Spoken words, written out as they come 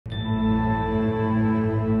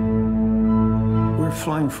We're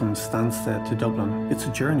flying from Stansted to Dublin. It's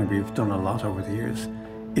a journey we've done a lot over the years.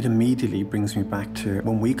 It immediately brings me back to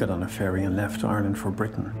when we got on a ferry and left Ireland for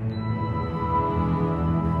Britain.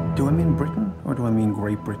 Do I mean Britain, or do I mean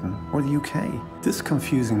Great Britain, or the UK? This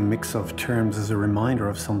confusing mix of terms is a reminder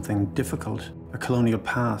of something difficult, a colonial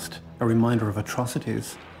past, a reminder of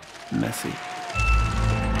atrocities, messy.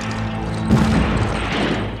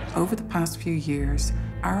 Over the past few years,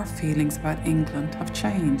 our feelings about England have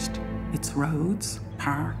changed. Its roads,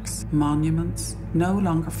 parks, monuments no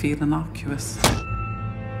longer feel innocuous.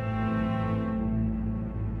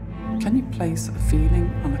 Can you place a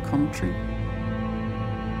feeling on a country?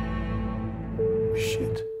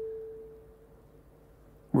 Shit.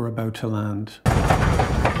 We're about to land.